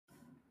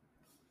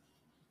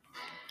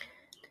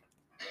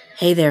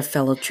Hey there,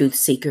 fellow truth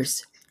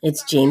seekers.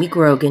 It's Jamie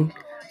Grogan,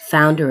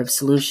 founder of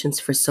Solutions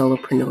for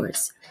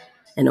Solopreneurs,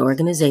 an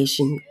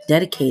organization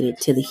dedicated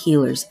to the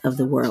healers of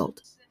the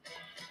world.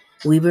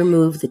 We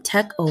remove the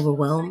tech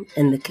overwhelm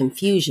and the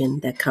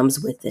confusion that comes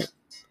with it.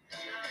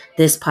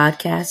 This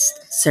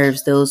podcast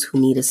serves those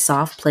who need a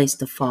soft place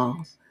to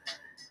fall,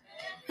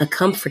 a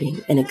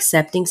comforting and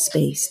accepting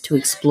space to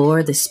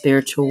explore the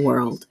spiritual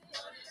world.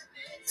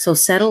 So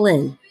settle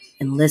in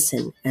and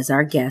listen as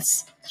our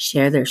guests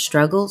share their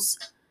struggles,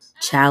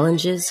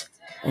 challenges,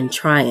 and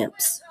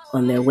triumphs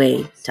on their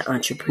way to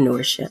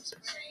entrepreneurship.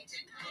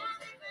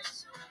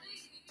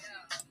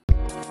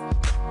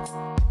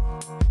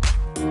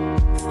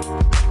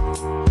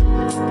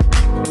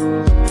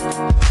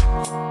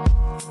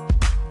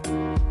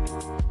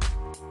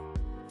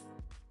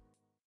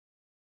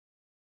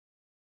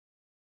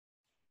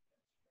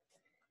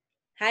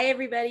 Hi,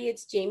 everybody.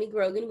 It's Jamie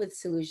Grogan with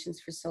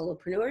Solutions for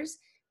Solopreneurs.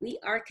 We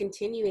are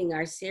continuing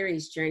our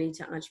series, Journey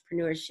to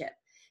Entrepreneurship.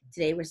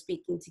 Today, we're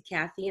speaking to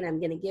Kathie, and I'm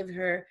going to give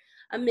her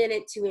a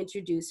minute to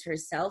introduce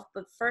herself.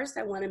 But first,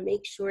 I want to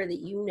make sure that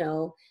you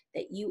know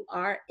that you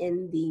are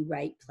in the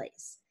right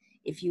place.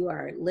 If you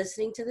are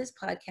listening to this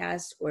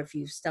podcast or if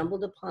you've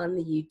stumbled upon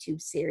the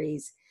YouTube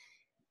series,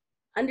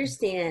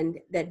 understand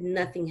that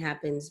nothing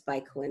happens by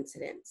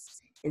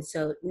coincidence. And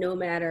so no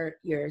matter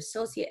your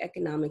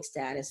socioeconomic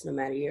status, no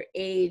matter your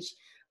age,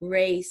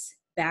 race,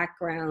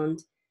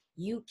 background,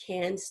 you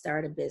can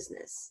start a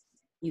business.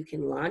 You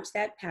can launch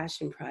that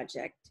passion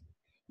project.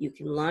 You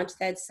can launch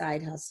that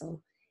side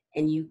hustle,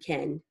 and you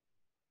can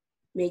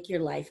make your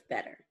life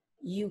better.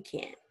 You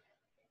can.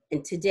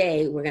 And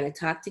today we're going to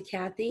talk to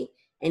Kathie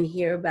and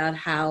hear about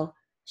how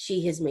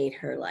she has made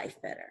her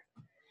life better.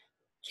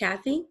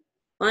 Kathie,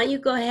 why don't you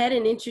go ahead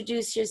and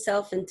introduce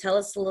yourself and tell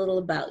us a little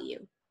about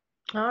you?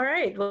 All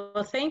right.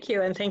 Well, thank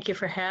you. And thank you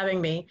for having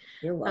me.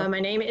 You're welcome. My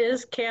name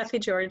is Kathie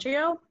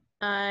Giorgio.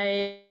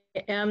 I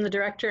am the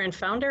director and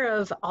founder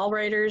of All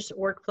Writers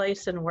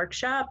Workplace and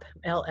Workshop,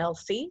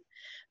 LLC,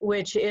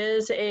 which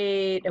is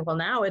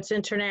now it's an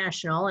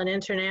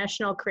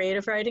international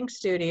creative writing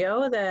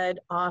studio that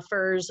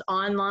offers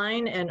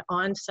online and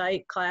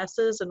on-site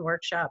classes and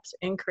workshops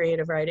in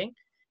creative writing,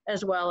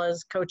 as well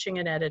as coaching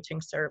and editing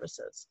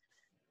services.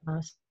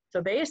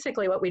 So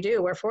basically what we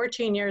do, we're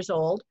 14 years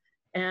old,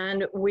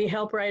 and we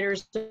help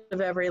writers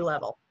of every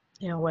level.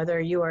 You know, whether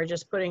you are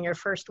just putting your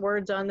first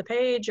words on the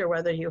page or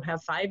whether you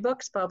have 5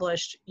 books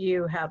published,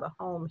 you have a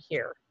home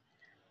here.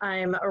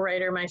 I'm a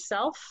writer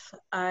myself.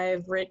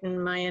 I've written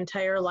my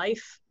entire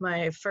life.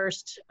 My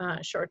first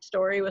short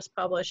story was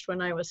published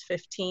when I was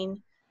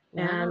 15.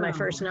 Wow. And my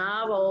first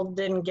novel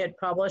didn't get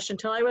published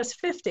until I was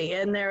 50.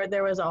 And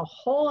there was a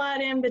whole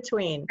lot in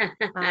between.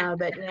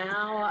 But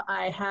now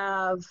I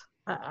have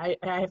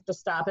to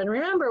stop and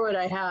remember what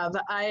I have.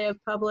 I have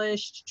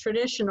published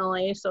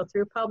traditionally, so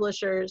through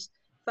publishers,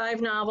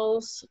 5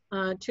 novels,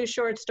 2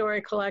 short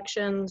story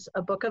collections,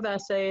 a book of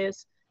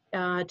essays,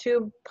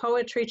 2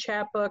 poetry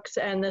chapbooks,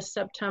 and this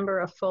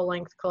September a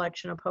full-length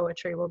collection of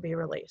poetry will be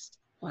released.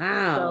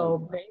 Wow.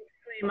 So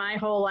basically my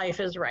whole life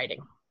is writing.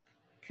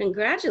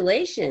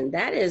 Congratulations.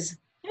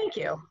 Thank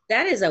you.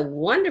 That is a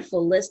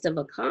wonderful list of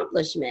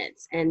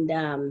accomplishments. And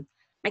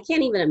I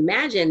can't even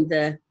imagine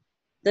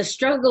the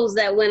struggles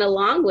that went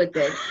along with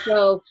it.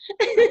 So,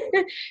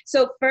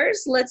 so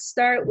first, let's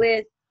start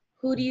with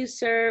who do you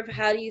serve,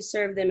 how do you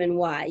serve them, and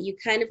why? You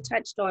kind of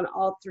touched on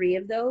all 3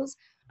 of those,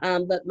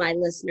 but my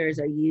listeners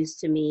are used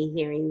to me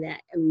hearing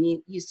that,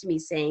 used to me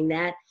saying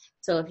that.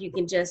 So if you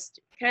can just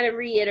kind of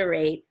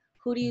reiterate,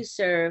 who do you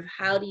serve,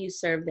 how do you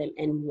serve them,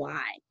 and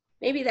why?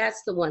 Maybe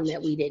that's the one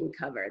that we didn't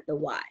cover, the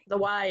why. The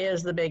why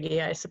is the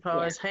biggie, I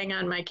suppose. Yeah. Hang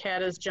on, my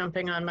cat is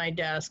jumping on my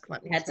desk.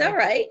 That's all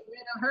right.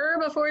 Her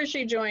before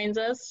she joins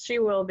us, she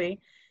will be.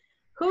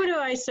 Who do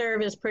I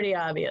serve is pretty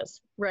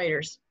obvious,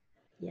 writers.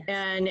 Yes.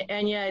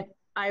 And yet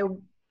I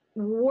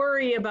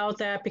worry about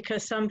that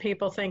because some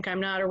people think I'm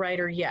not a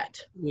writer yet.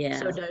 Yeah.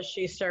 So does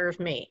she serve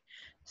me?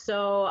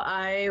 So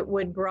I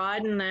would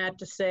broaden that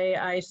to say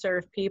I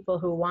serve people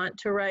who want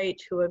to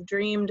write, who have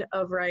dreamed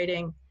of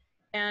writing,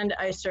 and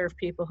I serve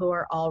people who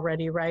are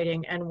already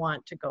writing and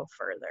want to go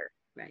further.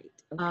 Right.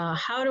 Okay.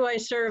 How do I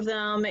serve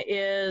them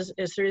is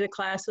through the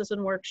classes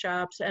and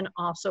workshops, and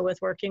also with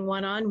working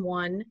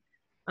one-on-one.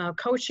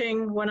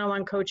 Coaching,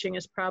 one-on-one coaching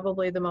is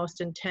probably the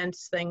most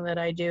intense thing that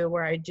I do,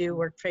 where I do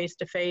work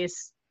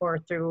face-to-face or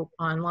through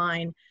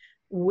online.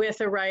 With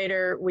a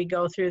writer, we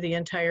go through the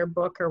entire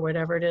book or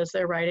whatever it is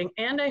they're writing,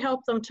 and I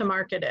help them to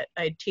market it.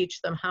 I teach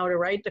them how to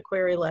write the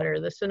query letter,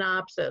 the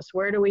synopsis,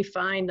 where do we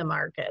find the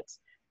markets,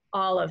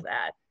 all of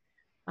that.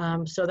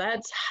 So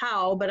that's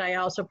how, but I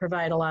also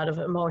provide a lot of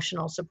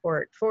emotional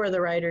support for the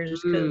writers,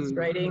 because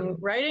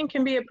writing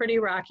can be a pretty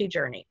rocky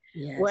journey.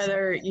 Yes.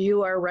 Whether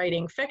you are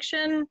writing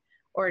fiction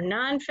or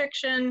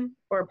nonfiction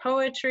or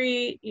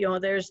poetry, you know,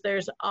 there's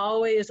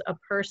always a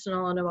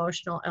personal and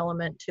emotional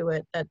element to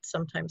it that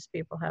sometimes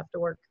people have to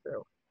work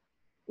through.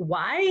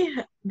 Why?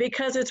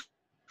 Because it's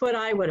what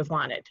I would have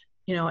wanted.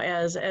 You know,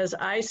 as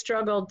I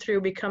struggled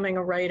through becoming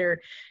a writer,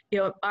 you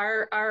know,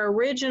 our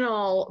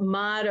original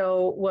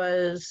motto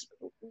was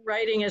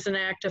writing is an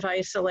act of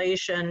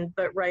isolation,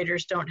 but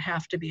writers don't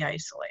have to be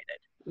isolated.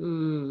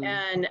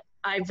 And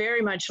I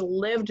very much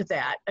lived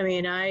that. I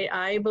mean,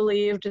 I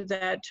believed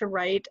that to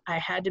write, I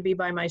had to be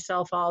by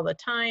myself all the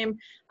time.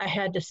 I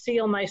had to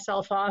seal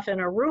myself off in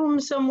a room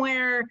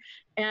somewhere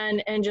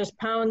and just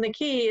pound the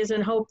keys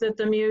and hope that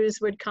the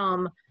muse would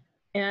come.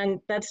 And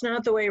that's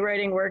not the way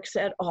writing works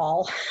at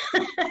all.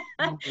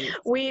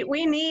 we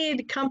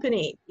need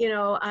company. You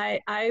know,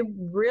 I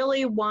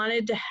really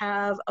wanted to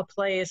have a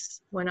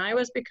place when I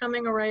was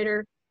becoming a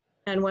writer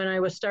and when I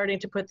was starting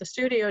to put the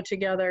studio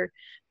together,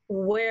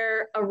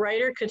 where a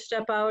writer could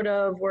step out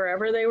of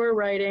wherever they were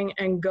writing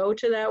and go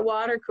to that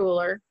water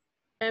cooler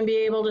and be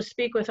able to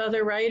speak with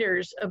other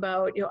writers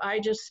about, you know, I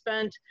just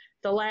spent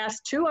the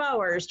last 2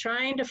 hours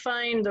trying to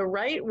find the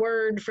right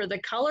word for the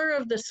color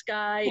of the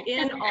sky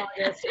in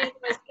August in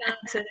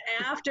Wisconsin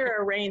after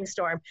a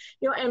rainstorm.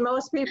 You know, and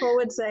most people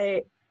would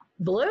say,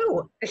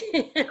 blue.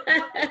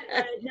 Not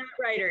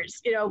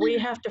writers. You know, we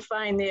have to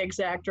find the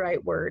exact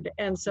right word.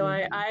 And so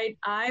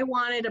I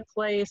wanted a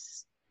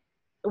place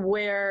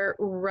where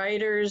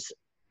writers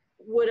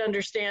would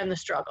understand the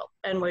struggle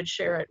and would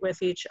share it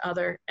with each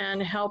other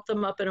and help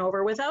them up and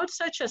over without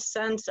such a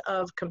sense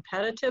of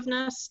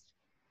competitiveness.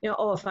 You know,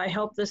 oh, if I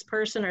help this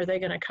person, are they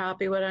going to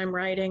copy what I'm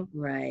writing?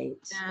 Right.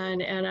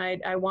 And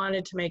I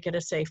wanted to make it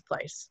a safe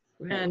place.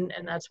 Right. And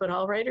that's what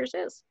All Writers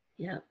is.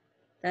 Yeah,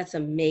 that's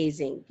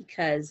amazing,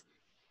 because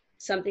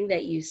something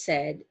that you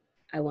said,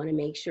 I want to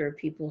make sure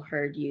people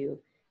heard you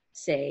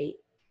say,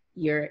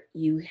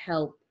 you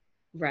help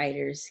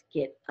writers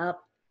get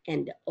up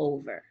and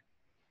over,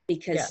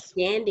 because Yes.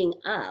 Standing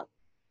up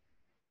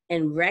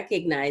and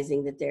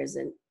recognizing that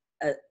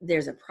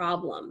there's a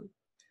problem,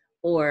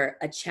 or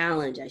a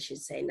challenge, I should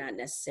say, not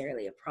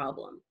necessarily a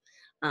problem.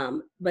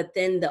 But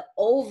then the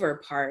over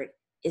part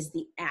is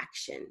the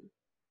action.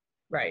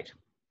 Right.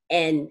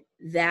 And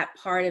that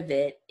part of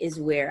it is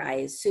where I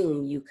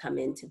assume you come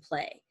into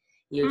play.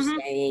 You're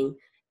saying,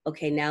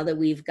 okay, now that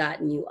we've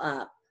gotten you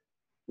up,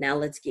 now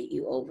let's get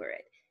you over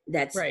it.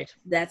 That's right.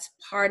 That's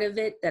part of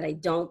it that I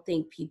don't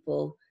think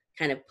people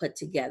kind of put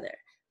together.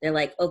 They're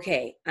like,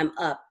 okay, I'm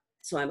up,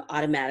 so I'm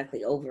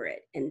automatically over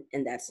it. And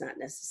that's not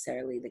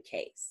necessarily the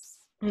case.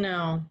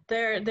 No,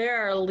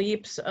 there are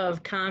leaps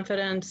of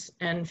confidence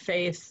and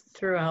faith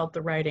throughout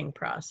the writing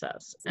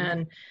process.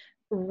 And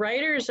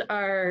writers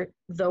are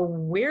the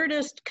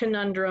weirdest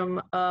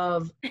conundrum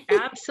of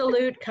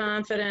absolute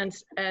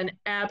confidence and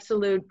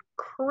absolute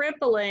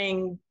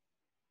crippling,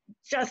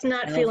 just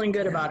not feeling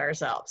good about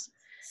ourselves.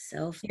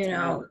 Self-doubt, you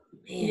know,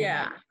 man.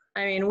 Yeah.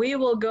 I mean, we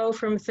will go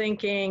from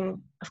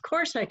thinking, of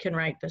course I can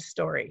write this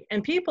story,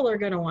 and people are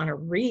going to want to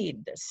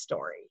read this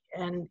story,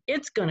 and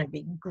it's going to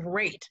be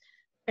great.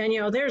 And,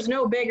 you know, there's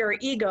no bigger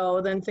ego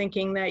than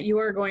thinking that you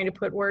are going to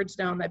put words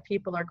down that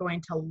people are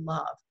going to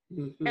love.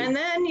 And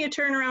then you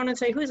turn around and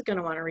say, who's going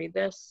to want to read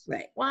this?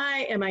 Right.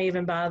 Why am I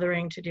even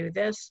bothering to do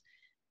this?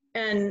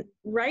 And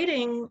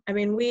writing, I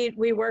mean,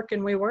 we work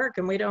and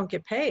we don't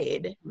get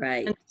paid.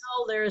 Right.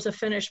 Until there is a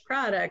finished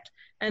product.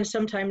 And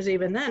sometimes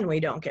even then we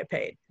don't get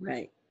paid.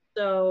 Right.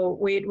 So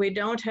we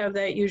don't have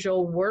that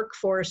usual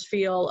workforce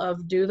feel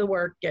of do the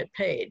work, get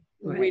paid.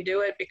 Right. We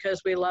do it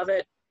because we love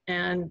it.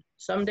 And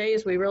some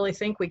days we really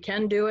think we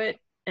can do it.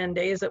 And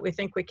days that we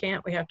think we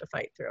can't, we have to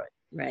fight through it.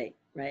 Right,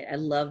 right. I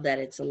love that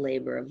it's a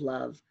labor of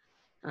love.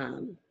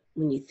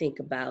 When you think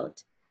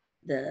about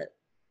the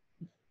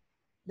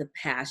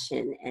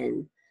passion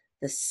and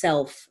the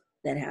self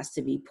that has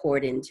to be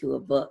poured into a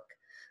book,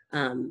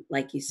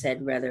 like you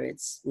said, whether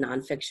it's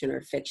nonfiction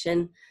or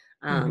fiction,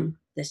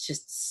 that's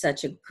just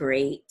such a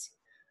great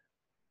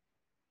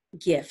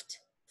gift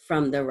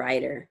from the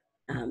writer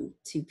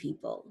to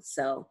people.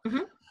 So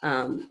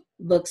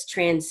books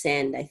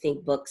transcend, I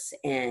think, books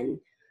and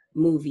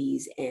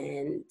movies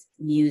and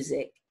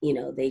music, you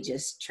know, they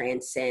just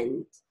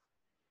transcend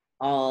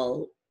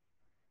all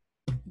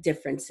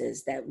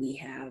differences that we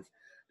have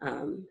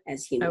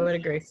as humans. I would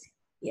agree.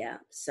 Yeah.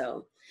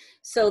 So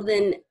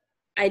then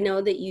I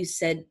know that you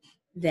said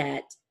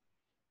that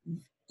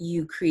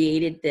you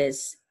created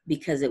this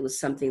because it was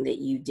something that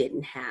you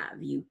didn't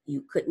have, you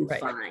couldn't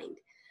find.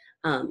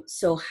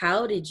 So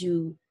how did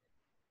you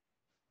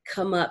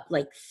come up,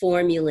 like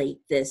formulate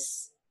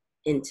this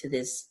into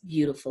this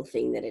beautiful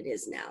thing that it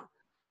is now?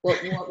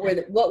 What were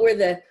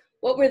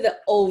the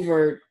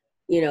over,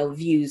 you know,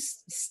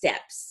 views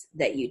steps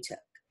that you took?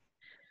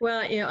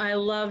 Well, you know, I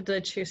love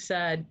that you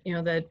said, you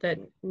know, that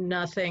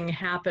nothing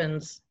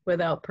happens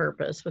without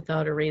purpose,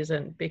 without a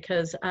reason,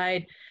 because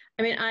I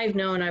mean, I've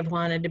known I've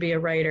wanted to be a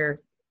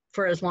writer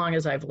for as long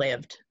as I've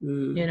lived.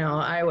 You know,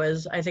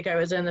 I think I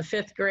was in the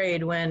 5th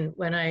grade when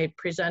I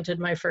presented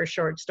my first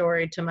short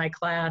story to my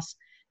class,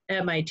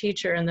 and my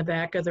teacher in the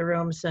back of the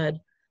room said,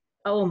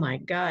 "Oh my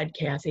God,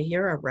 Kathie,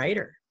 you're a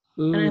writer."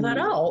 And I thought,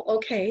 oh,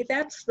 okay,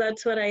 that's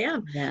what I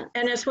am. Yeah.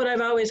 And it's what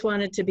I've always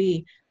wanted to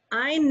be.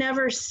 I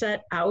never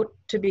set out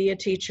to be a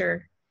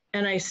teacher.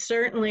 And I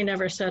certainly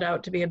never set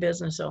out to be a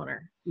business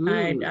owner.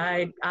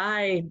 Mm.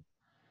 I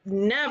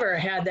never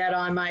had that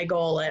on my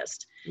goal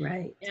list.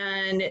 Right.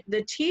 And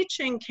the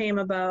teaching came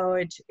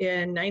about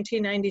in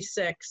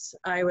 1996.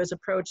 I was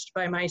approached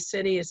by my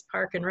city's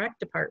Park and Rec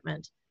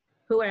department,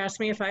 who asked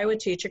me if I would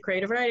teach a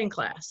creative writing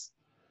class.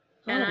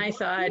 And I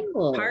thought,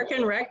 cool. Park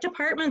and Rec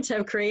departments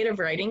have creative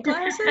writing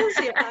classes?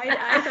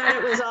 I thought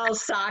it was all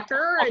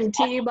soccer and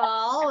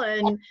t-ball,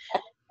 and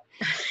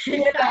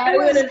Yeah, I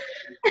was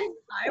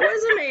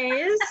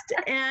amazed.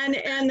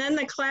 And then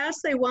the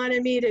class they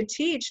wanted me to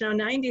teach, now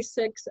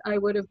 96, I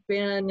would have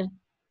been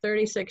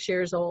 36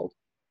 years old.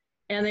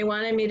 And they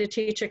wanted me to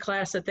teach a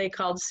class that they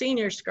called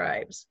senior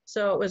scribes.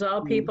 So it was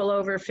all people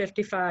over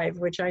 55,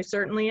 which I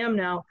certainly am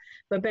now.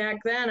 But back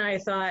then I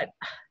thought,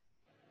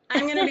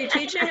 I'm going to be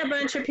teaching a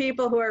bunch of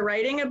people who are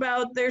writing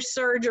about their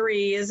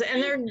surgeries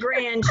and their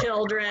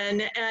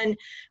grandchildren. And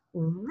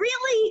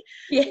really,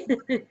 Yeah.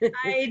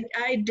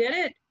 I did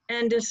it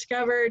and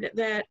discovered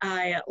that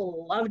I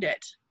loved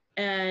it.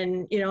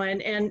 And, you know,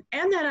 and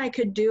that I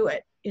could do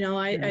it. You know,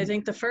 I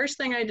think the first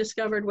thing I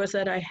discovered was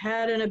that I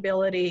had an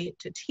ability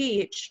to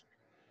teach,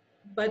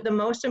 but the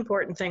most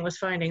important thing was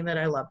finding that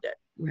I loved it.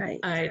 Right.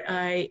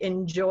 I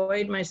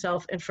enjoyed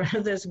myself in front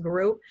of this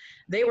group.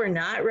 They were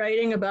not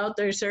writing about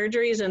their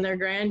surgeries and their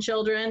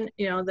grandchildren.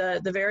 You know,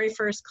 the very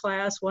first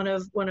class, one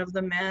of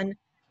the men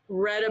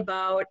read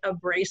about a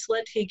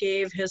bracelet he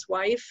gave his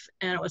wife,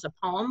 and it was a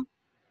poem.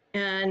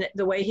 And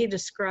the way he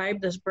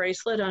described this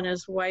bracelet on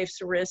his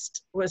wife's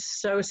wrist was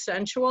so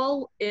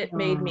sensual, it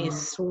made me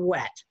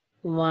sweat.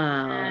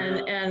 Wow.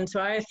 And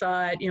so I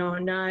thought, you know,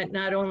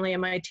 not only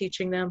am I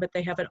teaching them, but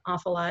they have an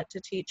awful lot to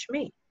teach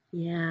me.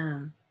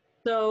 Yeah.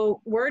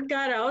 So word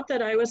got out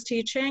that I was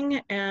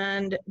teaching,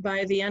 and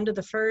by the end of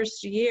the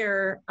first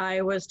year,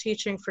 I was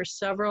teaching for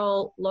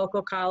several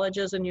local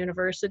colleges and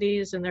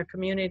universities in their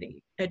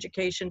community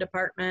education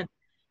department.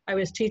 I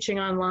was teaching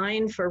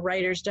online for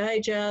Writer's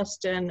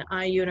Digest and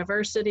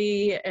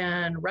iUniversity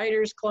and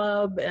Writers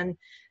Club, and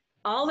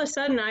all of a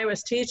sudden I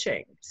was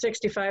teaching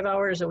 65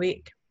 hours a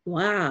week.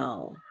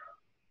 Wow.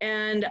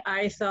 And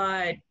I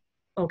thought,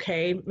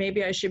 okay,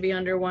 maybe I should be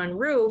under one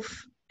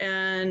roof.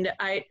 And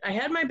I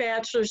had my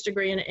bachelor's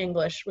degree in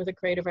English with a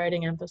creative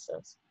writing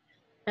emphasis.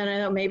 And I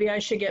thought maybe I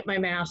should get my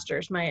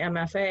master's, my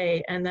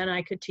MFA, and then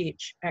I could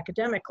teach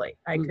academically.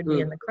 I could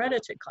be in the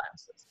credited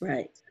classes.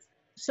 Right.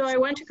 So I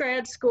went to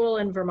grad school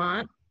in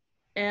Vermont,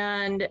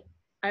 and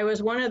I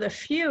was one of the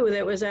few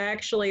that was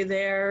actually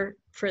there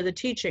for the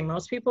teaching.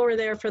 Most people were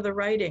there for the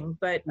writing,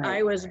 but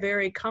I was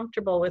very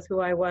comfortable with who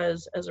I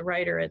was as a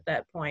writer at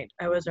that point.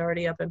 I was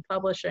already up in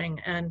publishing,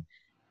 and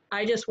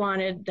I just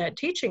wanted that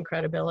teaching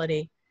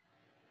credibility.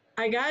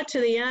 I got to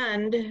the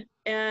end,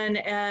 and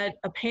at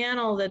a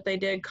panel that they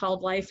did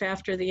called Life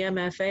After the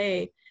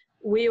MFA,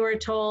 we were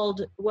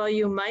told, well,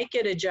 you might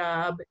get a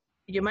job.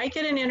 You might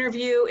get an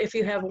interview if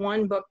you have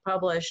one book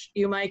published.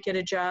 You might get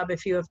a job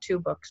if you have 2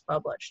 books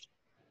published.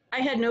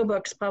 I had no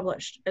books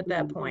published at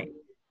that point.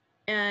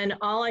 And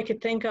all I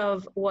could think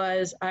of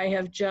was I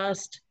have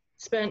just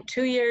spent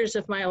 2 years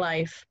of my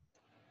life,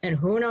 and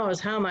who knows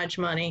how much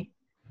money,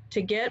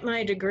 to get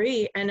my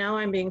degree, and now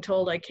I'm being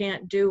told I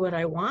can't do what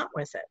I want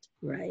with it.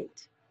 Right.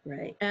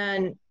 Right.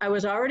 And I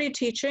was already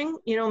teaching.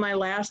 You know, my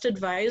last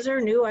advisor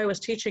knew I was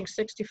teaching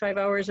 65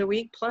 hours a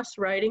week, plus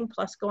writing,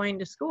 plus going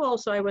to school.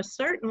 So I was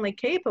certainly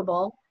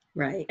capable.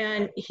 Right.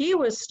 And he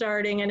was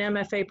starting an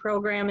MFA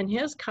program in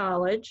his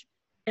college.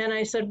 And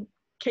I said,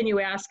 can you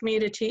ask me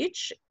to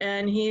teach?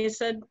 And he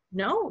said,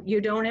 no,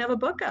 you don't have a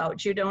book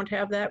out. You don't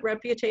have that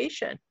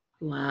reputation.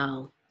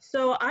 Wow.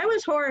 So I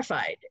was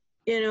horrified,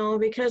 you know,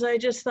 because I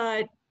just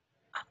thought,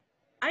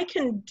 I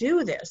can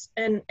do this,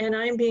 and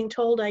I'm being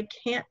told I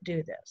can't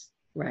do this.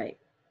 Right.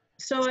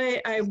 So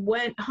I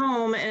went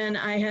home, and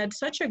I had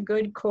such a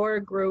good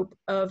core group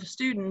of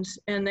students,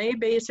 and they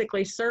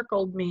basically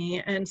circled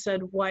me and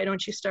said, why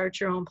don't you start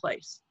your own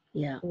place?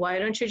 Yeah. Why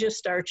don't you just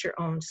start your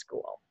own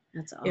school?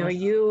 That's awesome. You know,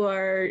 you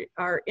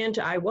are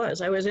into, I was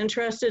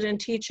interested in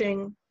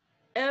teaching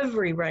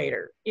every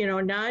writer, you know,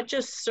 not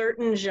just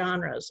certain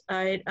genres.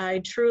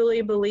 I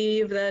truly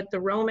believe that the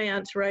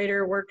romance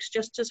writer works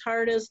just as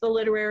hard as the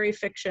literary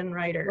fiction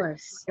writer. Of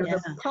course. You know,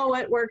 the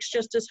poet works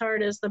just as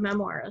hard as the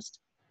memoirist.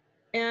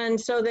 And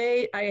so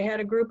I had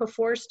a group of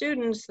 4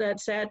 students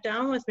that sat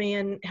down with me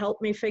and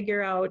helped me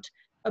figure out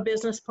a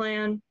business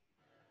plan.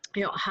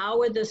 You know, how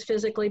would this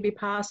physically be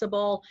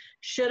possible?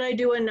 Should I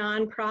do a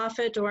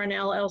nonprofit or an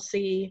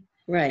LLC?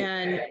 Right.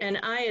 And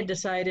I had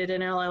decided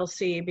an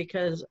LLC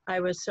because I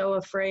was so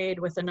afraid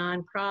with a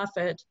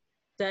nonprofit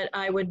that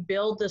I would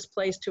build this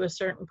place to a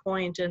certain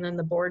point, and then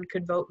the board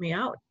could vote me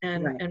out,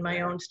 and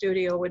my own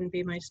studio wouldn't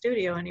be my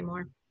studio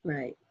anymore.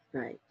 Right.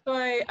 Right. So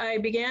I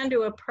began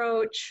to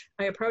approached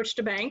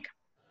a bank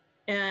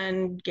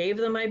and gave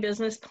them my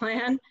business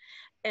plan,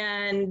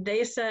 and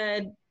they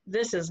said,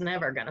 this is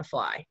never going to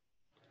fly.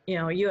 You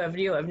know, you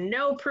have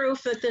no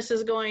proof that this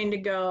is going to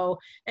go,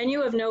 and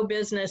you have no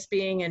business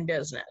being in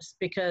business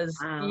because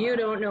you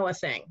don't know a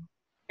thing.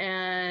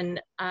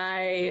 And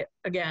I,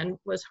 again,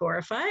 was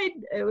horrified.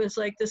 It was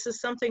like, this is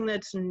something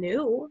that's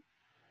new.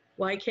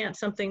 Why can't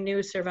something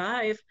new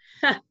survive?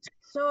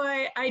 So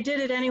I did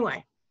it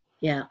anyway.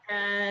 Yeah.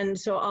 And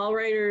so All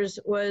Writers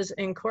was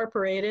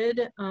incorporated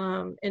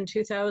in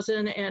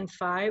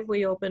 2005.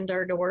 We opened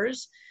our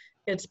doors.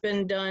 It's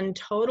been done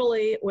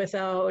totally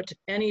without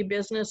any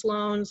business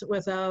loans,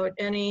 without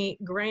any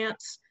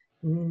grants,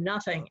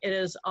 nothing. It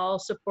is all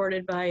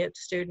supported by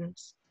its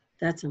students.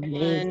 That's And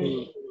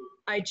amazing.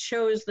 I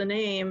chose the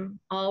name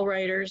All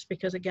Writers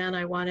because, again,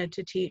 I wanted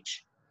to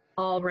teach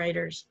all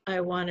writers.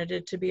 I wanted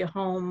it to be a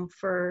home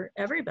for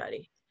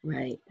everybody.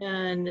 Right.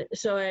 And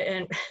so,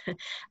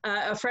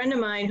 a friend of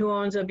mine who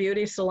owns a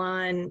beauty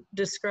salon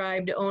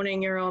described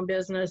owning your own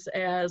business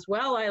as,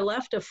 well, I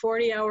left a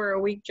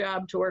 40-hour-a-week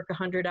job to work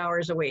 100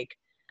 hours a week.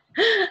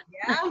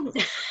 Yeah.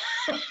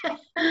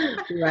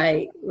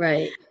 Right,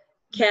 right.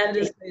 That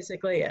is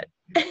basically it.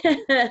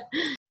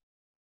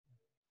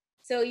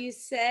 So you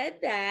said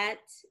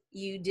that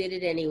you did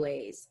it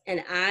anyways.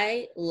 And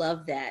I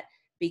love that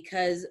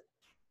because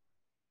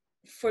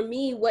for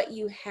me, what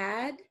you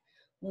had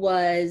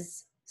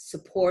was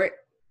support.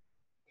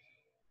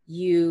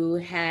 You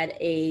had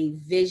a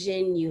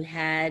vision. You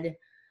had,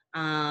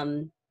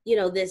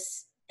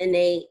 this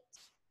innate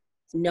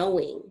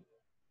knowing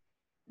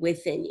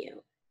within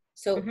you.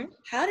 So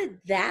how did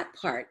that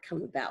part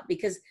come about?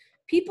 Because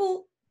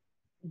people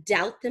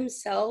doubt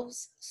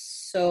themselves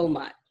so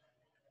much.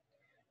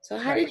 So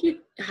how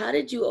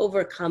did you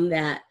overcome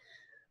that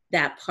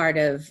part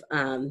of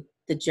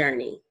the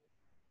journey?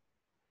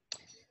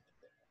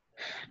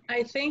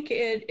 I think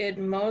it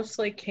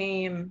mostly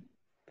came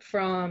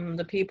from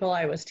the people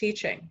I was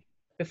teaching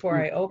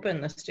before I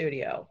opened the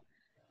studio.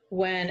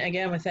 When,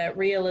 again, with that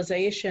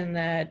realization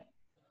that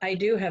I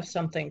do have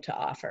something to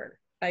offer.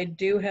 I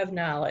do have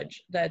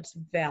knowledge that's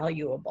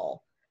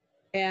valuable.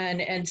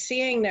 And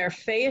seeing their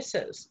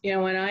faces,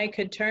 when I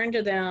could turn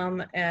to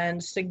them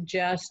and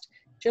suggest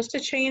just a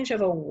change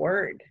of a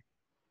word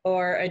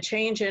or a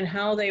change in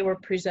how they were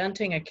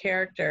presenting a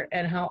character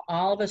and how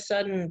all of a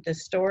sudden the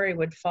story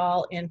would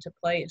fall into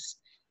place.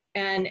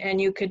 And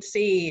you could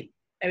see,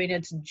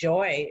 it's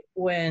joy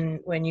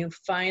when you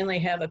finally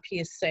have a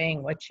piece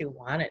saying what you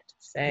want it to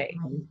say.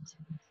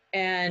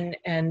 And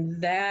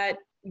that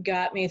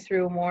got me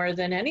through more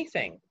than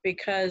anything,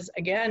 because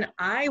again,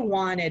 I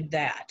wanted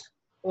that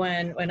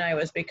when I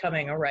was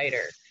becoming a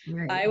writer.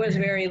 Right. I was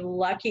very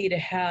lucky to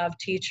have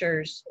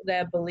teachers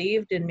that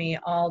believed in me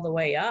all the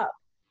way up.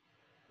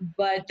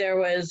 But there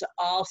was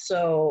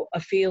also a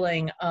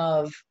feeling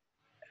of,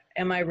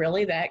 am I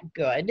really that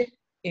good?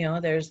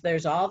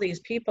 There's all these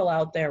people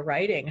out there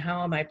writing.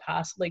 How am I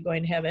possibly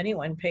going to have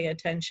anyone pay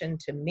attention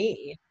to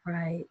me?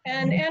 Right.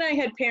 And I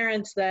had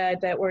parents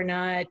that were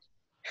not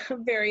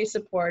very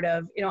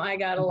supportive. I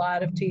got a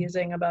lot of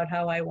teasing about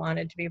how I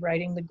wanted to be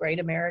writing the great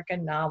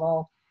American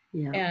novel.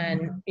 Yeah.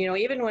 And,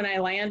 even when I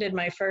landed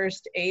my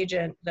first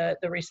agent, the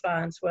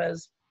response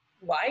was,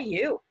 why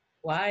you?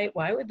 Why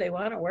would they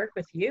want to work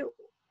with you?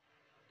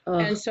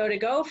 And so to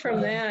go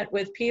from that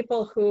with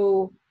people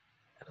who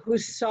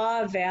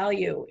saw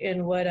value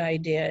in what I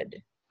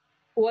did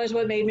was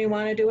what made me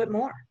want to do it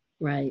more.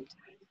 Right.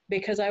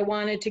 Because I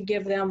wanted to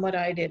give them what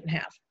I didn't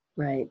have.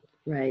 Right.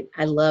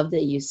 I love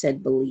that you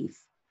said belief.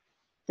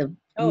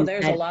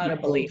 There's a lot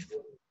of belief.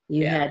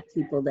 You had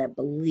people that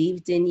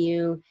believed in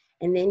you,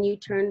 and then you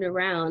turned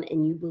around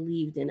and you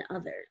believed in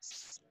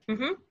others.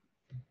 Mm-hmm.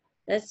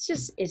 It's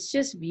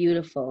just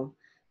beautiful.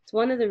 It's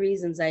one of the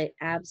reasons I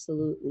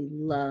absolutely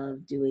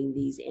love doing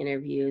these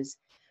interviews,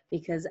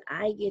 because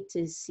I get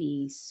to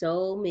see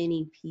so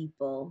many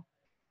people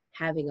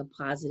having a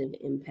positive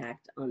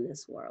impact on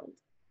this world.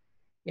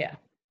 Yeah.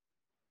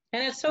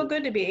 And it's so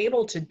good to be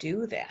able to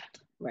do that.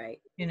 Right.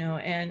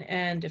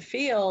 And to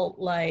feel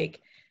like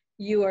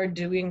you are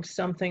doing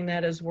something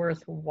that is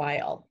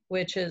worthwhile,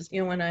 which is,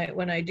 when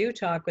I do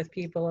talk with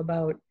people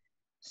about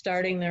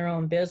starting their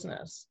own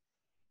business,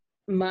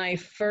 my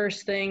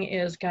first thing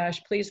is,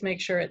 gosh, please make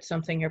sure it's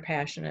something you're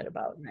passionate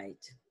about. Right.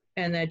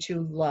 And that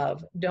you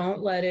love.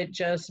 Don't let it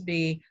just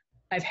be,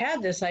 I've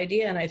had this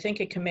idea and I think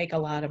it can make a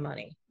lot of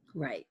money.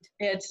 Right.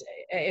 It's,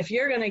 if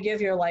you're going to give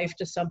your life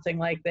to something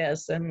like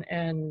this,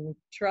 and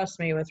trust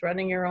me, with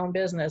running your own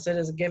business, it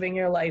is giving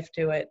your life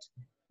to it.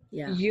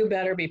 Yeah. You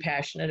better be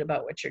passionate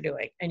about what you're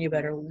doing, and you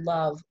better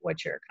love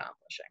what you're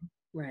accomplishing.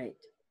 Right.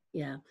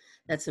 Yeah.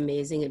 That's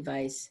amazing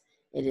advice.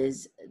 It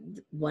is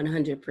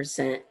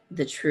 100%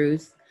 the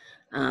truth.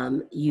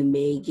 You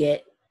may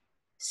get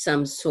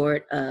some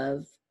sort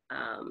of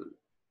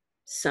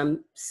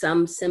some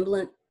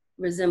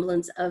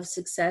resemblance of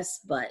success,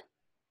 but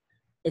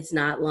it's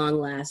not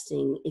long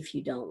lasting if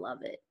you don't love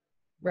it.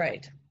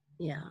 Right.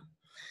 Yeah.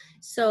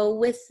 So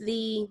with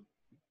the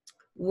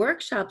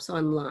workshops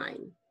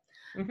online,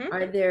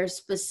 are there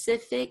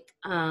specific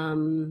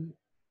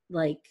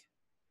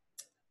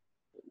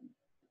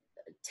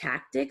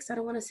tactics? I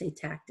don't want to say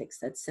tactics.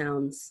 That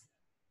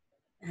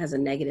has a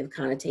negative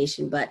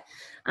connotation, but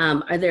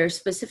are there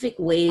specific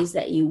ways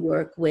that you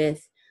work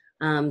with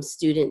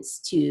students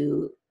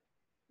to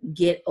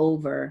get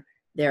over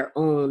their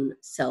own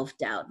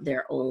self-doubt,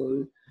 their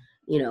own,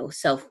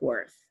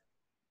 self-worth?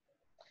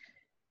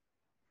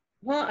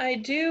 Well, I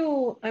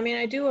do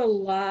a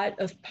lot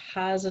of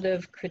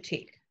positive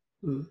critique.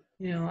 Mm,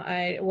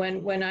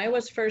 When I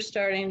was first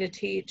starting to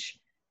teach,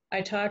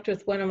 I talked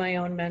with one of my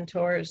own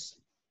mentors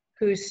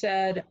who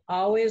said,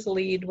 always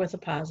lead with a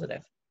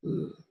positive.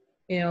 mm,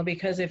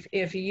 Because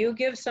if you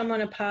give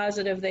someone a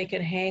positive, they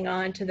can hang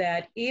on to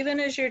that, even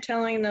as you're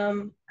telling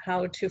them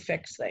how to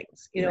fix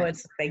things. right.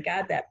 They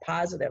got that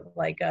positive,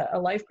 like a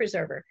life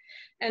preserver.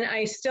 And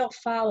I still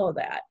follow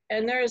that.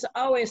 And there's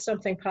always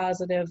something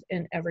positive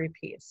in every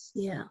piece.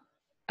 Yeah.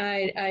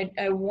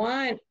 I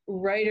want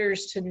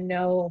writers to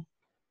know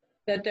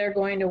that they're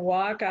going to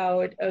walk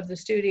out of the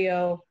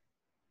studio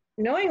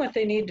knowing what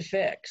they need to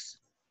fix,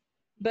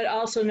 but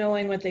also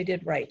knowing what they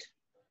did right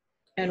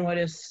and what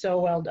is so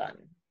well done.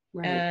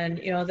 Right. And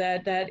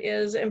that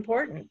is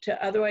important.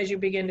 Otherwise, you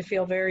begin to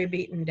feel very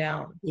beaten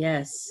down.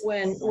 Yes.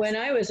 When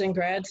I was in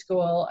grad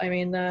school, I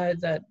mean,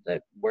 the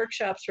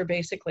workshops were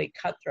basically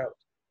cutthroat.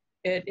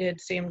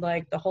 It seemed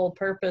like the whole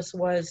purpose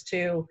was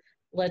to,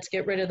 let's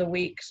get rid of the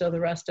weak so the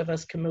rest of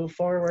us can move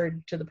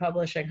forward to the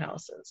publishing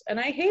houses. And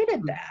I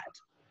hated that.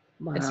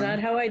 Wow. It's not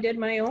how I did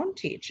my own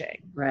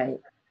teaching. Right.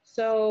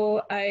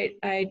 So I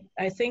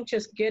think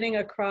just getting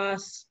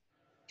across,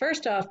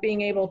 first off,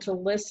 being able to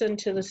listen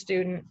to the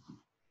student,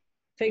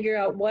 figure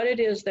out what it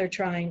is they're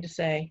trying to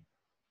say,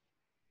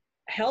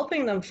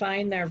 helping them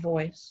find their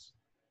voice.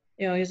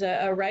 He's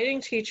a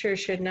writing teacher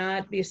should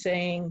not be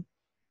saying,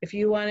 if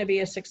you want to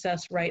be a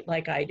success, write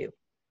like I do.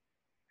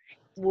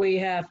 We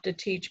have to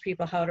teach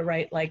people how to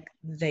write like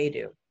they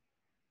do.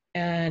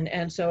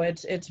 And so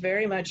it's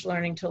very much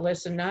learning to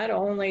listen not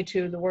only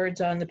to the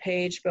words on the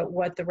page, but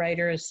what the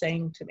writer is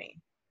saying to me.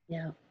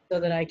 Yeah. So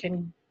that I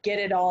can get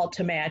it all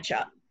to match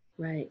up.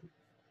 Right.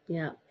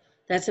 Yeah.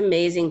 That's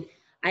amazing.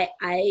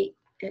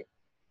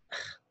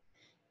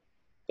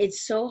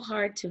 It's so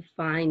hard to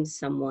find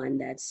someone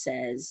that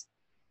says,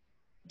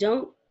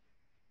 don't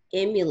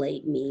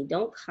emulate me,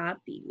 don't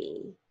copy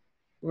me,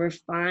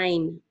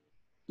 refine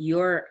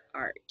your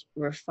art,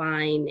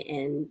 refine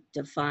and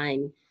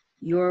define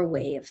your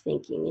way of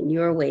thinking and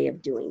your way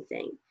of doing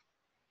things.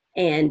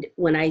 And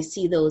when I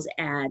see those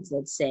ads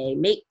that say,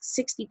 make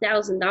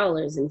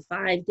 $60,000 in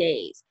 5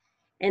 days,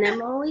 and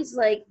I'm always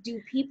like,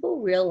 do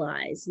people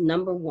realize,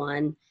 number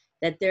one,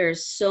 that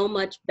there's so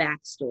much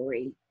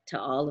backstory to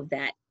all of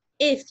that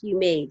if you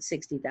made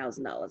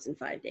 $60,000 in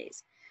 5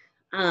 days?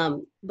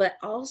 But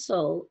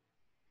also,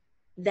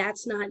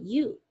 that's not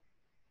you.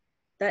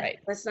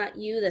 That's not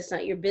you. That's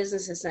not your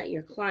business. That's not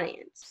your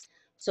clients.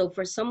 So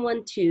for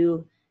someone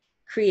to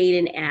create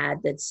an ad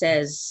that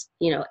says,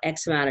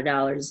 X amount of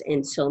dollars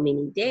in so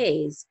many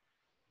days,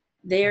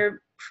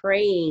 they're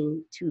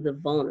praying to the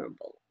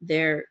vulnerable.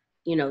 They're,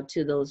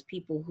 to those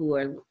people who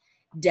are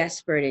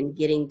desperate and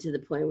getting to the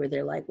point where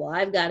they're like, well,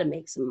 I've got to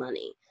make some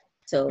money.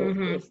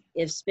 So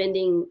if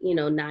spending,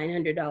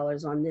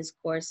 $900 on this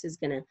course is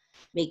going to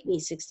make me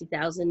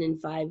 $60,000 in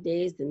 5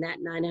 days, then that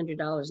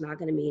 $900 is not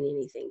going to mean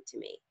anything to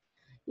me.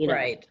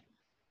 Right.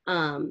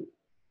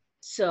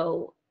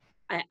 So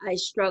I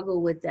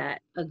struggle with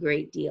that a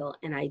great deal.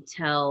 And I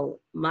tell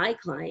my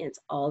clients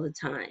all the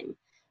time,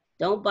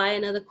 don't buy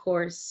another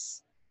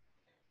course.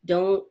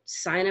 Don't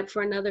sign up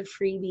for another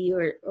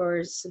freebie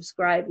or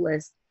subscribe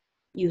list.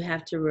 You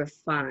have to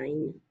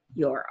refine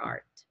your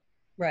art.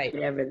 Right.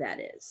 Whatever that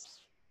is.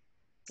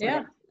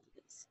 Yeah. I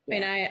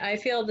mean, I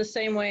feel the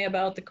same way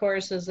about the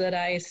courses that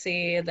I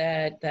see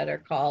that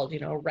are called,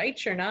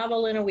 write your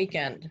novel in a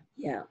weekend.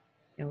 Yeah.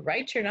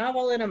 Write your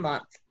novel in a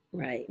month.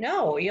 Right.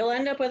 No, you'll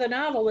end up with a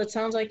novel that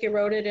sounds like you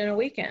wrote it in a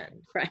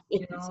weekend. Right.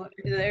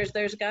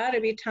 There's got to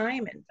be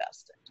time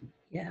invested.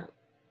 Yeah.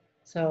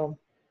 So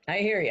I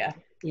hear you.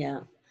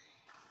 Yeah.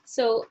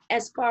 So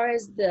as far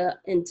as the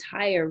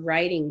entire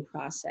writing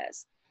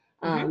process,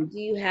 do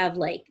you have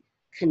like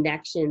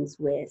connections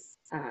with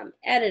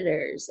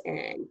editors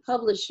and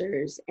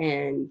publishers,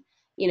 and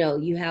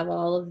you have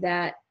all of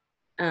that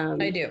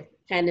I do.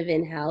 kind of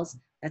in-house?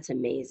 That's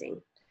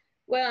amazing.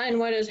 Well, and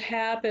what has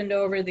happened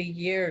over the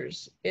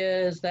years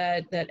is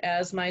that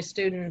as my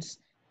students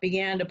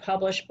began to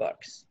publish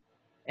books,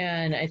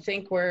 and I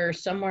think we're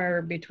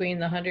somewhere between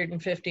the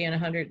 150 and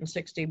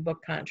 160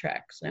 book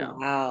contracts now.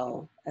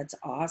 Wow, that's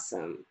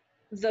awesome.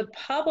 The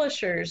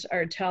publishers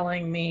are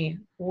telling me,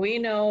 we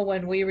know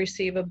when we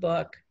receive a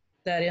book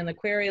that in the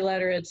query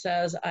letter it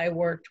says, I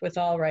worked with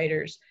all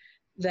writers,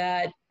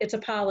 that it's a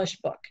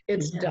polished book.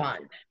 It's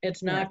done.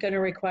 It's not going to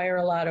require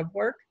a lot of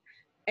work.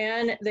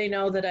 And they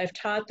know that I've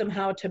taught them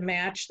how to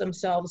match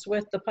themselves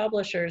with the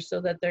publishers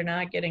so that they're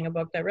not getting a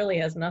book that really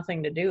has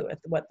nothing to do with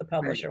what the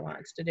publisher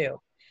wants to do.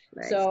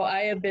 Right. So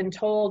I have been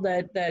told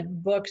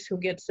that books who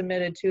get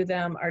submitted to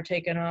them are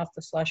taken off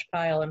the slush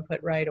pile and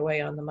put right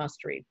away on the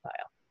must-read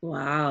pile.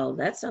 Wow,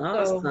 that's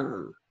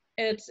awesome.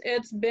 So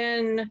it's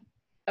been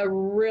a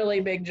really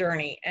big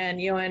journey. And,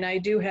 and I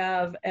do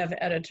have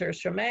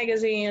editors from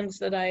magazines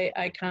that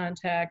I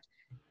contact.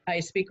 I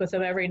speak with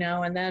them every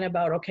now and then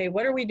about, okay,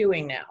 what are we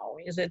doing now?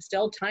 Is it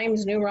still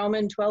Times New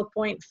Roman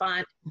 12-point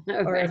font?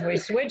 Or Right. have we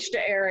switched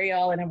to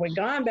Arial and have we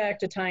gone back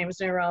to Times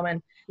New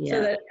Roman? So Yeah.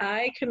 that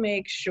I can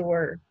make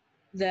sure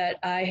that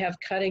I have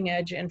cutting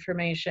edge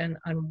information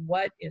on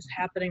what is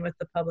happening with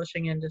the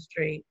publishing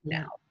industry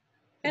now.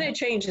 And it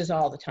changes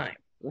all the time.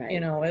 Right.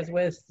 You know,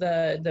 with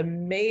the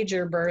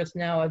major birth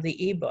now of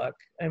the ebook.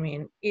 I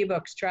mean,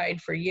 ebooks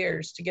tried for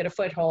years to get a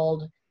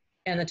foothold,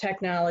 and the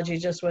technology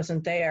just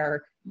wasn't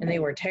there, and they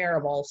were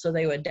terrible, so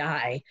they would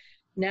die.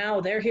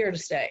 Now they're here to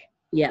stay.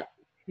 Yep.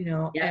 You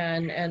know,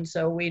 Yep. and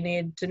so we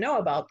need to know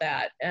about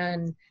that,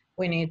 and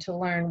we need to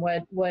learn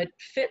what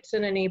fits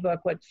in an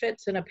ebook, what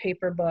fits in a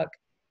paper book,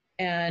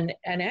 and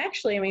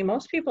actually, I mean,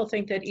 most people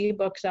think that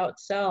ebooks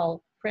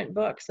outsell print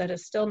books. That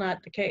is still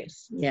not the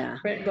case. Yeah.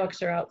 Print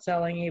books are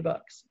outselling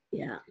ebooks.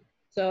 Yeah.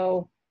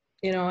 So,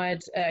 you know,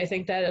 I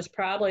think that is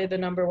probably the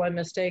number one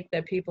mistake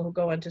that people who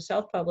go into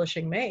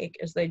self-publishing make,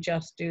 is they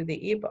just do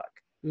the ebook.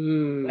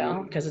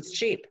 Well, because it's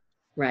cheap.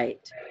 Right.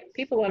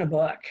 People want a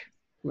book.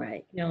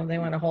 Right. You know, they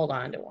want to hold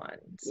on to one.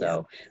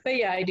 So, but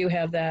yeah, I do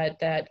have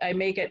that I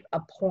make it a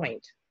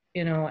point,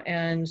 you know,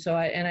 and so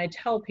I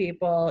tell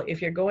people,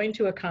 if you're going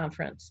to a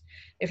conference,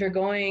 if you're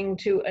going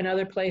to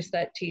another place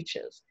that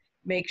teaches,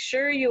 make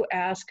sure you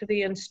ask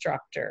the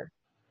instructor,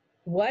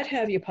 what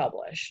have you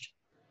published?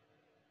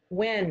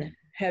 When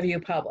have you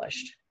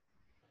published?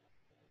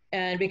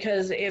 And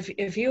because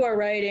if you are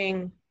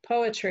writing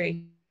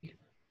poetry,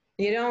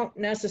 you don't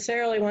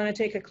necessarily want to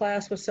take a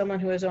class with someone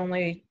who has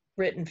only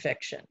written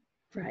fiction.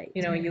 Right.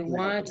 You know, you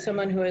want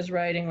someone who is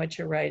writing what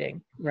you're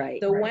writing. Right.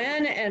 The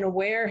when and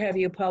where have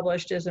you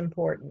published is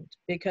important,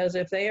 because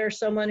if they are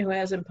someone who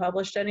hasn't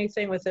published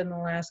anything within the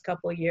last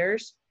couple of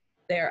years,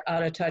 they're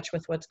out of touch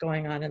with what's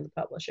going on in the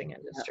publishing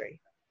industry.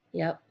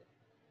 Yep.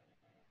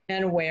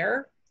 And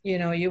where, you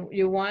know,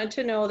 you want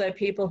to know that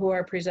people who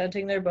are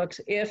presenting their books,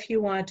 if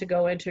you want to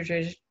go into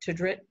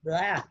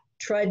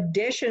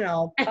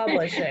traditional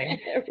publishing,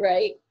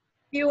 Right.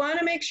 you want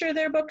to make sure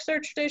their books are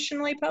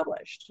traditionally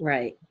published.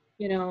 Right.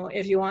 You know,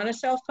 if you want to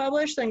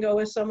self-publish, then go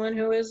with someone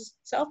who is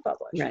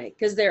self-published. Right.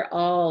 Because they're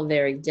all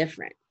very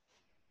different.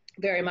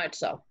 Very much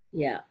so.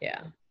 Yeah.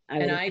 Yeah.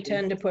 I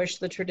tend to push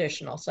the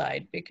traditional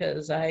side,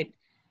 because I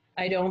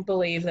don't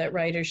believe that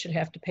writers should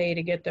have to pay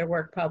to get their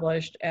work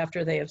published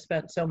after they have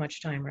spent so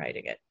much time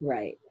writing it.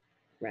 Right.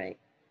 Right.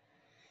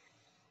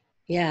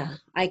 Yeah.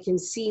 I can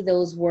see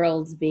those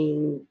worlds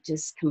being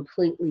just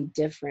completely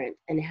different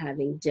and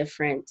having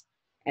different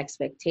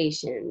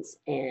expectations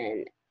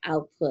and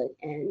output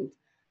and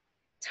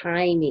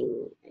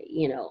timing,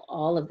 you know,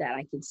 all of that.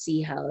 I could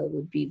see how it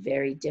would be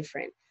very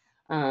different.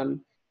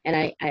 And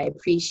I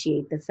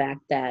appreciate the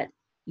fact that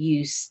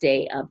you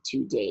stay up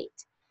to date.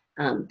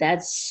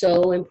 That's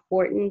so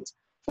important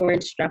for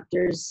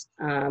instructors,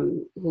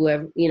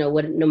 whoever, you know,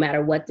 no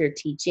matter what they're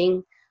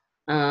teaching.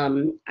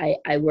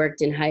 I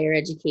worked in higher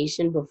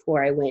education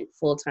before I went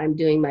full-time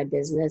doing my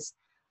business.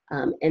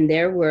 And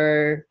there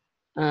were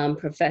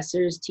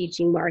professors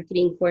teaching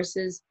marketing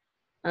courses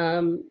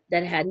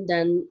that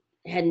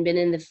hadn't been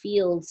in the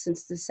field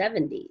since the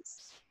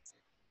 70s,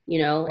 you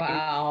know.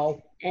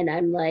 Wow. And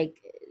I'm like,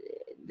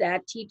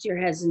 that teacher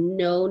has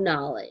no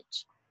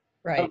knowledge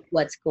of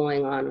what's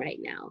going on right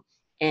now.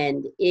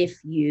 And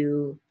if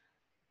you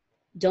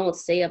don't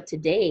stay up to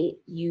date,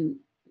 you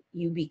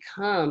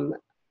become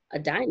a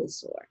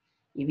dinosaur.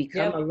 You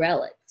become a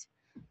relic.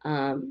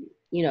 You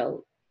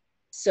know,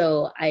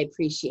 so I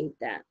appreciate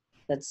that.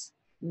 That's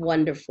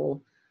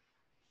wonderful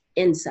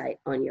insight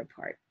on your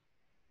part.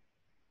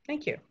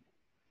 Thank you.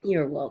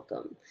 You're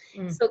welcome.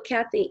 So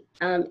Kathie,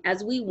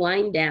 as we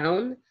wind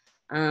down,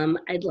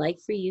 I'd like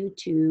for you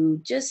to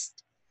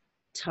just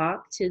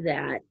talk to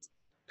that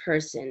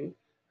person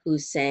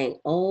who's saying,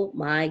 oh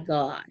my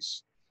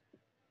gosh,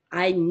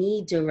 I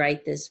need to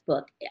write this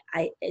book.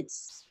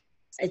 It's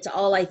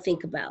all I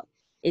think about.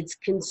 It's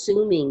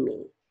consuming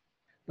me,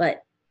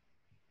 but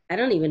I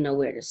don't even know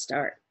where to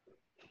start.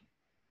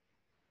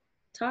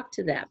 Talk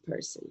to that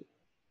person.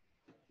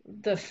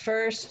 The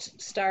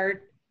first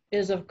start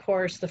is, of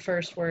course, the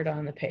first word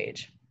on the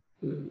page.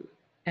 Mm-hmm.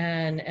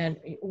 And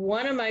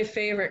one of my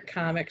favorite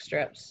comic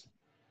strips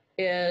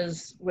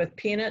is with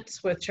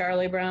Peanuts, with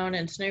Charlie Brown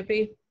and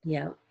Snoopy.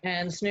 Yeah.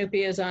 And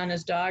Snoopy is on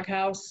his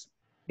doghouse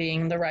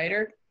being the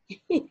writer.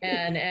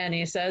 and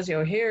he says, you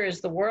know, here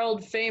is the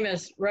world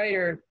famous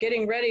writer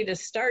getting ready to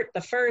start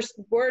the first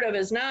word of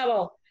his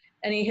novel.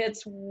 And he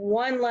hits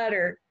one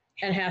letter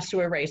and has to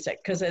erase it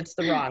because it's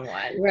the wrong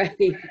one.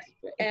 Right.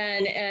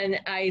 And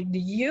I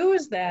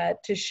use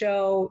that to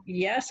show,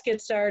 yes,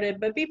 get started,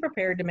 but be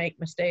prepared to make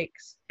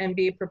mistakes and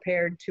be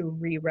prepared to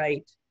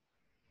rewrite.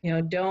 You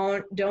know,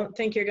 don't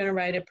think you're going to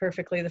write it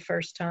perfectly the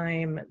first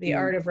time. The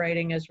art of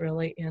writing is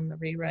really in the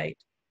rewrite.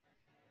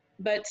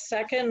 But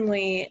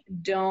secondly,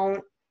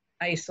 don't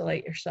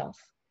isolate yourself.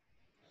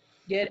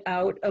 Get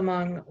out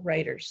among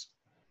writers.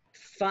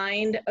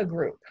 Find a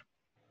group.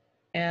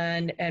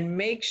 And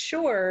make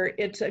sure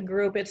it's a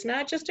group. It's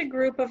not just a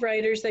group of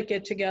writers that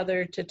get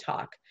together to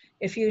talk.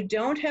 If you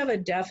don't have a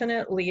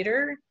definite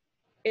leader,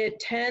 it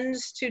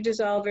tends to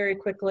dissolve very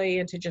quickly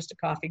into just a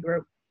coffee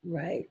group.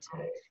 Right.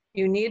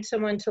 You need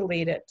someone to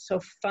lead it. So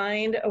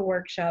find a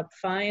workshop,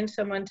 find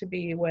someone to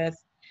be with.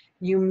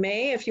 You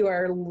may, if you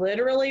are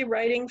literally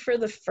writing for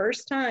the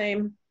first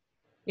time,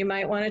 you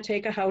might want to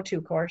take a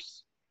how-to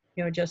course,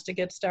 just to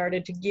get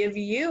started, to give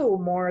you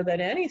more than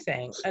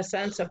anything a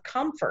sense of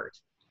comfort.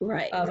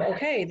 Right. Of,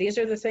 okay, these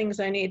are the things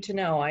I need to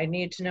know. I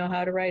need to know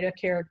how to write a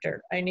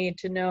character. I need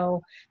to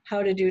know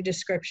how to do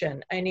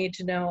description. I need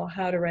to know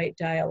how to write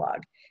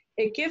dialogue.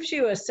 It gives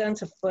you a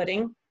sense of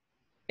footing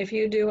if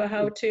you do a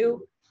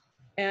how-to.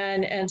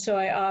 And so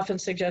I often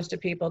suggest to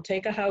people,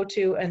 take a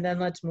how-to and then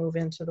let's move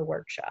into the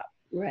workshop.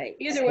 Right.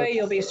 Either way,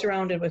 you'll be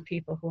surrounded with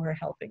people who are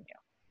helping you.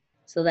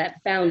 So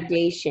that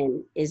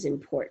foundation is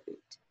important.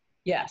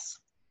 Yes.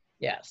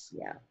 Yes.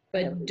 Yeah.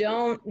 But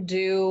don't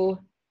do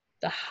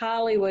the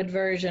Hollywood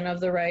version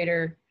of the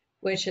writer,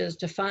 which is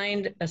to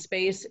find a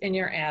space in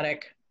your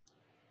attic,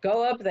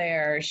 go up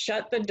there,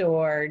 shut the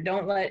door,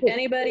 don't let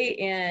anybody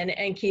in,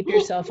 and keep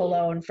yourself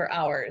alone for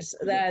hours.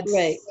 That's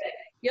right.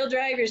 You'll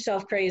drive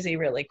yourself crazy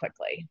really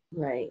quickly.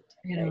 Right.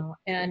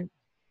 And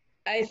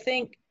I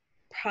think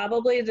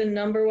probably the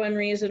number one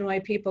reason why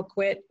people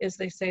quit is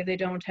they say they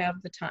don't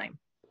have the time.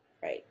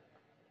 Right.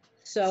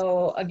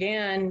 So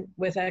again,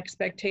 with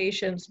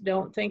expectations,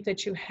 don't think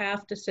that you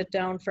have to sit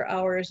down for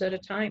hours at a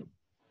time.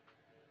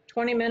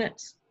 20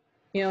 minutes.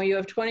 You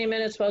have 20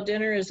 minutes while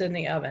dinner is in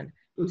the oven.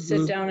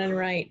 Sit down and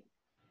write.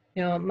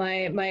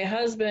 My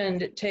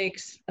husband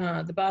takes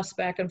the bus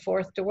back and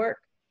forth to work.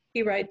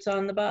 He writes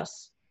on the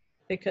bus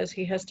because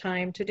he has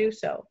time to do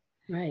so.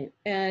 Right.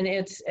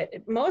 And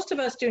most of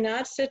us do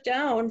not sit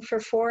down for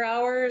 4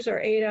 hours or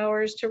 8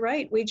 hours to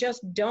write. We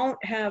just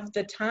don't have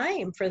the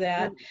time for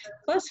that.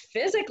 Plus,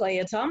 physically,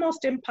 it's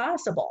almost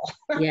impossible.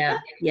 Yeah.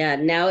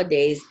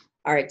 Nowadays,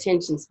 our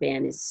attention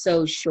span is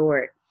so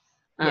short.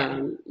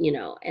 And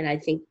I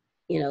think,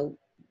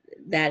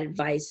 that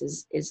advice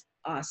is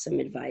awesome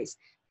advice,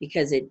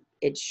 because it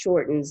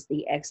shortens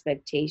the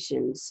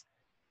expectations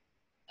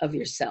of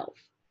yourself.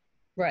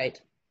 Right.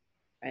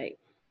 Right.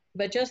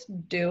 But just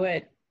do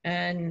it.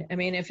 And I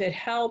mean, if it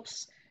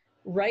helps,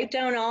 write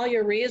down all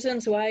your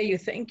reasons why you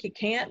think you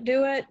can't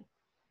do it,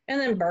 and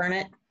then burn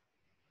it.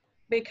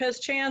 Because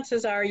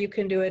chances are you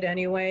can do it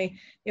anyway.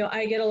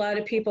 I get a lot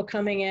of people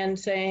coming in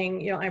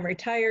saying, I'm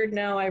retired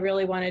now, I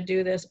really want to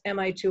do this. Am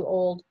I too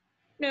old?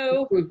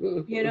 No,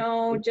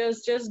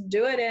 just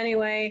do it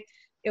anyway.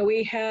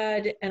 We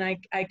had, and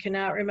I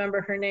cannot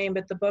remember her name,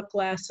 but the book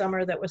last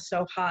summer that was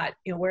so hot,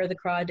 Where the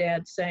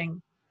Crawdads Sing.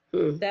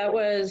 That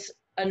was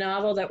a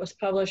novel that was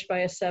published by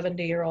a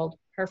 70-year-old,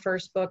 her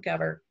first book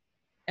ever.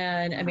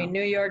 And I mean,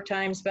 New York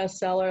Times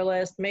bestseller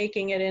list,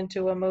 making it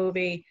into a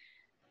movie.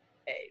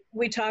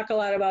 We talk a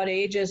lot about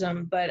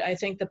ageism, but I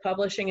think the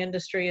publishing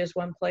industry is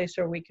one place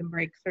where we can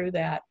break through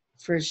that.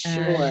 For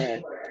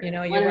sure. You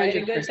write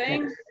a good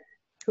thing,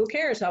 who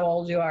cares how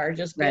old you are?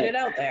 Just get it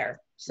out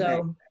there.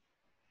 So,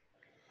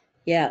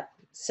 yeah.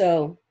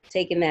 So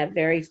taking that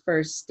very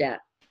first step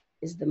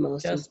is the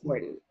most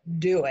important.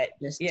 Do it.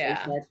 Just take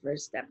that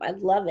first step. I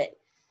love it.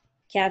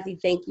 Kathie,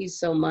 thank you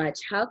so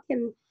much. How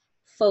can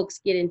folks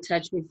get in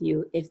touch with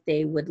you if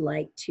they would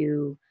like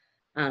to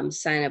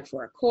sign up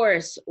for a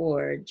course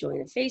or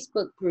join a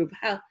Facebook group?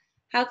 How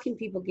can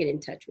people get in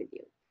touch with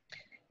you?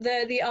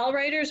 The All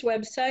Writers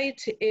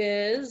website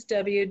is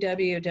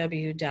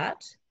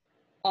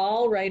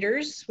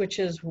www.allwriters, which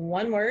is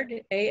one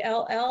word,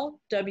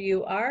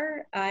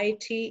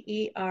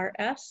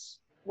 ALLWRITERS,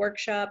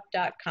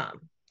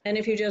 workshop.com. And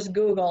if you just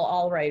Google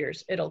All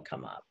Writers, it'll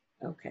come up.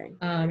 Okay.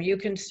 You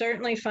can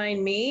certainly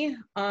find me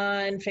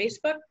on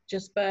Facebook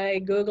just by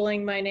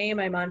Googling my name.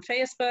 I'm on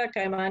Facebook,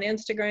 I'm on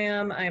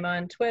Instagram, I'm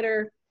on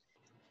Twitter.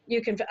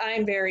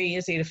 I'm very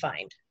easy to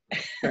find.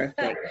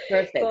 Perfect.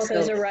 Both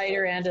as a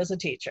writer and as a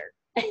teacher.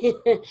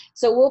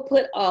 So we'll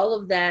put all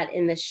of that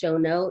in the show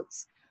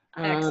notes,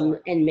 and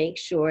make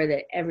sure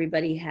that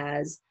everybody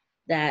has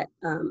that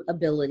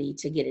ability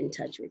to get in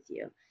touch with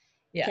you.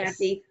 Yes.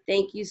 Kathie,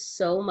 thank you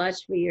so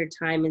much for your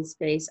time and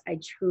space. I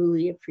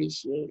truly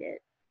appreciate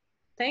it.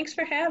 Thanks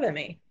for having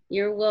me.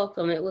 You're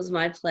welcome. It was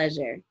my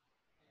pleasure.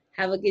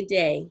 Have a good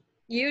day.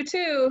 You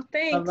too.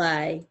 Thanks.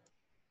 Bye-bye.